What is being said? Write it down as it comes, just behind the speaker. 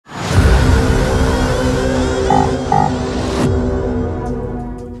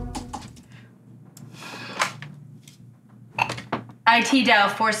IT dial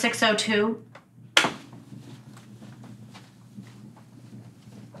 4602.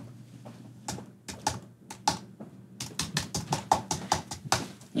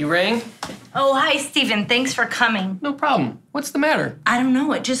 You rang? Oh, hi, Steven. Thanks for coming. No problem. What's the matter? I don't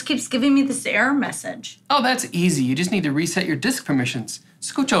know. It just keeps giving me this error message. Oh, that's easy. You just need to reset your disk permissions.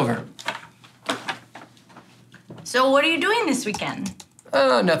 Scooch over. So what are you doing this weekend?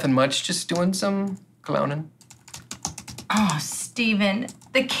 Nothing much. Just doing some clowning. Oh, Steven,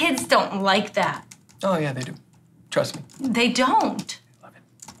 the kids don't like that. Oh, yeah, they do. Trust me. They don't. Love it.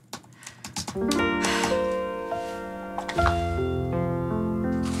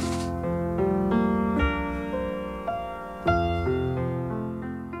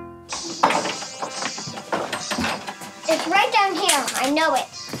 It's right down here. I know it.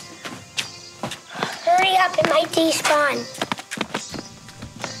 Hurry up, it might despawn.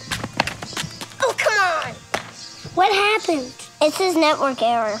 Oh, come on. What happened? It's his network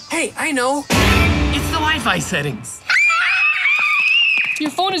error. Hey, I know. It's the Wi-Fi settings.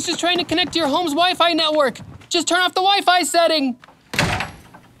 Your phone is just trying to connect to your home's Wi-Fi network. Just turn off the Wi-Fi setting. I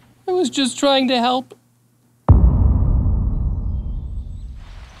was just trying to help.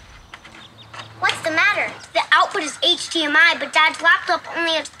 What's the matter? The output is HDMI, but Dad's laptop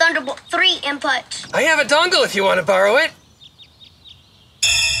only has Thunderbolt 3 inputs. I have a dongle if you want to borrow it.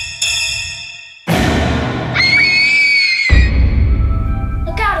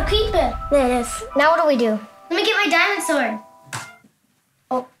 Look out, I'll keep it. There it is. Now what do we do? Let me get my diamond sword.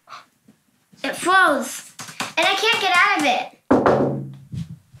 Oh, it froze. And I can't get out of it.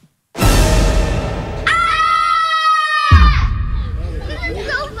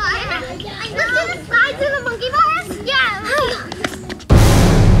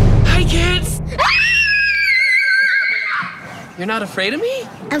 Hi, kids. You're not afraid of me?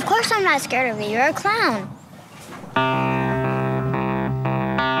 Of course I'm not scared of you. You're a clown.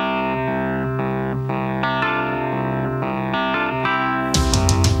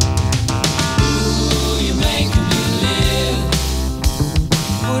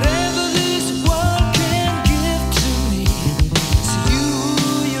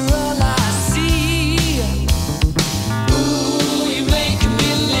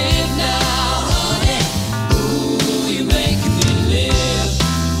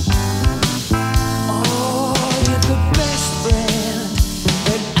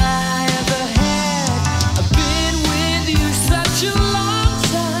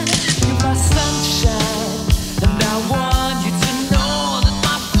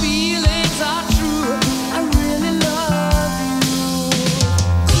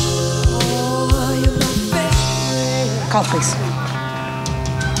 Call, please.